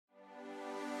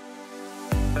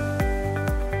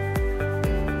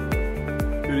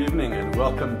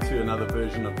welcome to another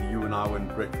version of the Uwin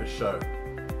Iwin breakfast show.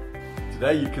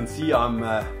 Today you can see I'm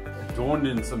adorned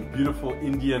in some beautiful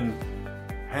Indian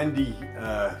handy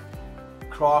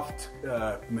craft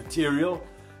material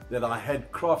that I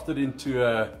had crafted into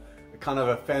a kind of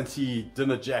a fancy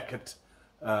dinner jacket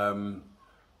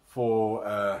for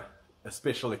a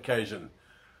special occasion.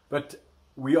 But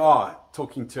we are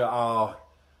talking to our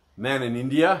man in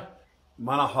India,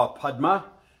 Manohar Padma,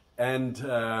 and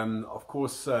of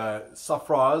course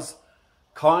Safraz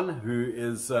Khan, who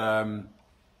is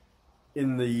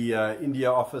in the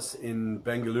India office in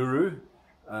Bangalore,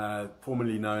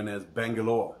 formerly known as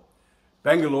Bangalore.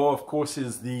 Bangalore, of course,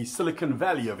 is the Silicon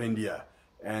Valley of India,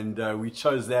 and we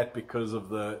chose that because of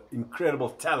the incredible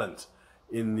talent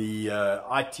in the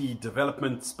IT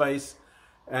development space,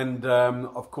 and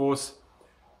of course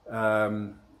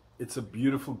it's a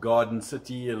beautiful garden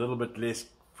city, a little bit less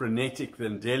frenetic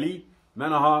than Delhi.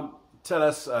 Manohar, tell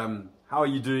us, how are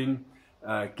you doing?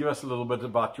 Give us a little bit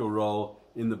about your role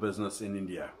in the business in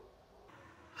India.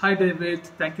 Hi David,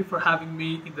 thank you for having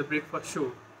me in the breakfast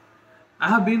show. I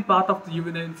have been part of the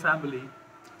Uwin Iwin family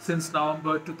since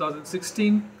November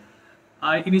 2016.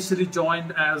 I initially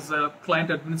joined as a client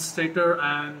administrator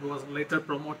and was later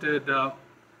promoted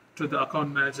to the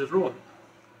account manager role.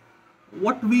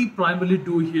 What we primarily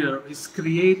do here is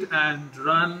create and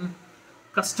run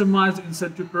customized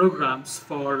incentive programs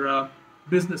for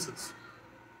businesses.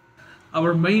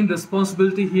 Our main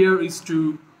responsibility here is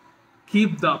to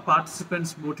keep the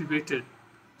participants motivated.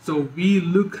 So we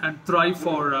look and try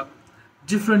for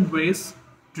different ways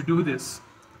to do this.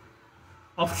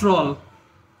 After all,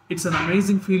 it's an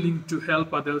amazing feeling to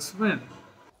help others win.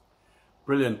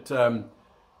 Brilliant.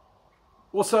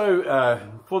 Also,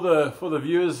 for the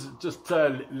viewers, just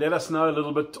let us know a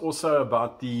little bit also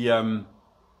about the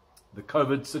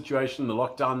COVID situation, the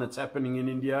lockdown that's happening in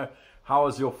India. How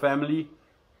is your family?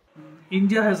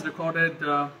 India has recorded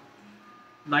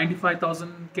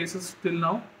 95,000 cases till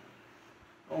now.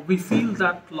 We feel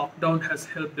that lockdown has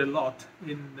helped a lot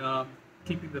in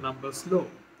keeping the numbers low.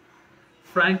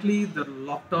 Frankly, the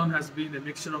lockdown has been a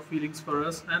mixture of feelings for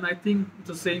us, and I think it's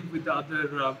the same with the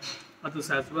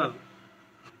others as well.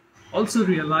 Also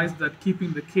realize that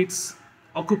keeping the kids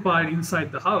occupied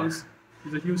inside the house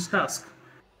is a huge task.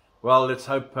 Well, let's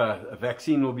hope a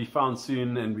vaccine will be found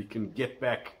soon and we can get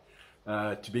back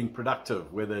to being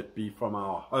productive, whether it be from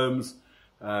our homes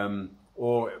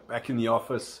or back in the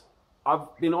office.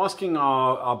 I've been asking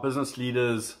our business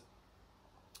leaders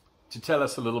to tell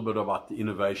us a little bit about the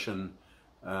innovation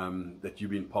that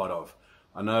you've been part of.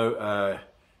 I know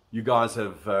you guys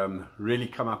have really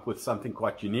come up with something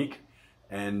quite unique,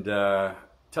 and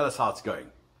tell us how it's going.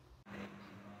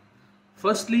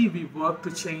 Firstly, we work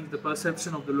to change the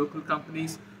perception of the local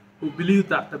companies who believe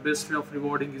that the best way of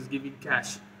rewarding is giving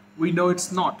cash. We know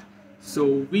it's not.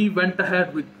 So we went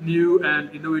ahead with new and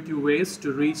innovative ways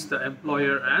to reach the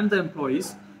employer and the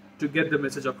employees to get the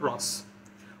message across.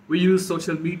 We used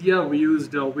social media, we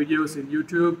used videos in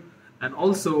YouTube, and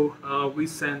also we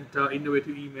sent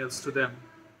innovative emails to them.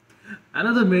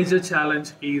 Another major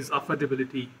challenge is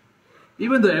affordability.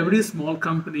 Even though every small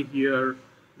company here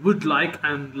would like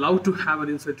and love to have an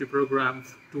incentive program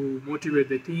to motivate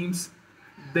their teams,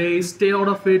 they stay out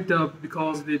of it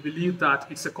because they believe that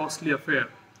it's a costly affair.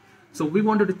 So we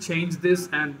wanted to change this,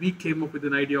 and we came up with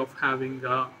an idea of having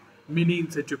a mini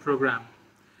incentive program.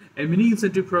 A mini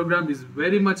incentive program is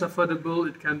very much affordable.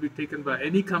 It can be taken by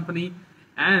any company,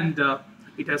 and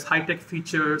it has high-tech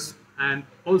features and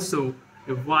also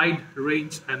a wide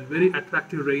range and very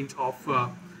attractive range of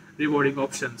rewarding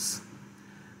options.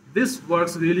 This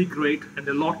works really great and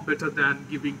a lot better than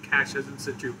giving cash as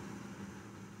incentive.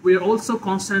 We also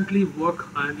constantly work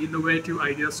on innovative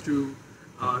ideas to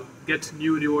get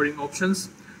new rewarding options.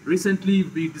 Recently,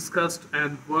 we discussed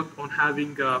and worked on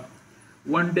having a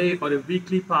one-day or a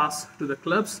weekly pass to the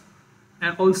clubs,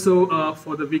 and also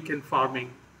for the weekend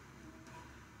farming.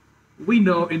 We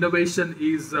know innovation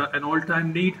is an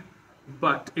all-time need,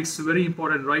 but it's very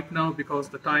important right now because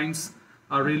the times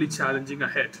are really challenging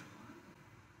ahead.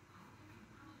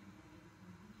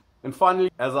 And finally,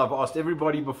 as I've asked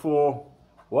everybody before,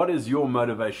 what is your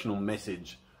motivational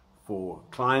message for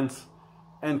clients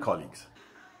and colleagues?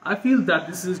 I feel that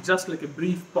this is just like a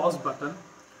brief pause button.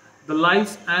 The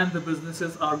lives and the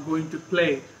businesses are going to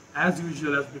play as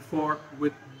usual as before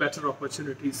with better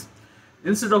opportunities.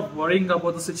 Instead of worrying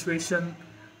about the situation,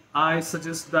 I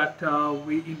suggest that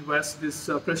we invest this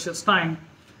precious time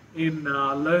in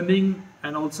learning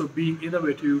and also being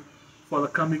innovative for the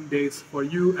coming days for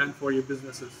you and for your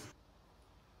businesses.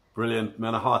 Brilliant,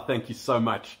 Manohar, thank you so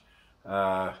much.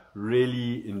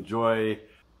 Really enjoy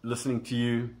listening to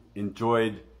you,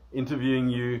 enjoyed interviewing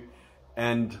you,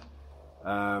 and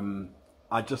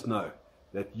I just know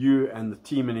that you and the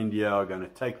team in India are going to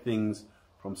take things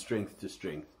from strength to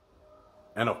strength.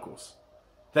 And of course,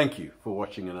 thank you for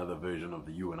watching another version of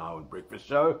the Uwin Iwin Breakfast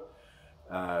Show.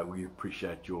 We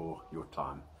appreciate your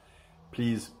time.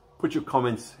 Please put your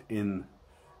comments in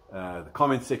the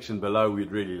comment section below.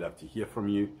 We'd really love to hear from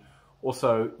you.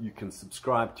 Also, you can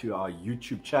subscribe to our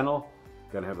YouTube channel.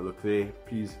 Go and have a look there.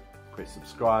 Please press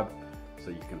subscribe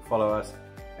so you can follow us.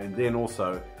 And then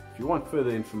also, if you want further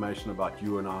information about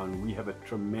Uwin Iwin, we have a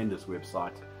tremendous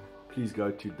website. Please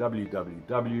go to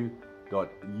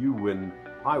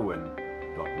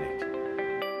www.uwiniwin.net.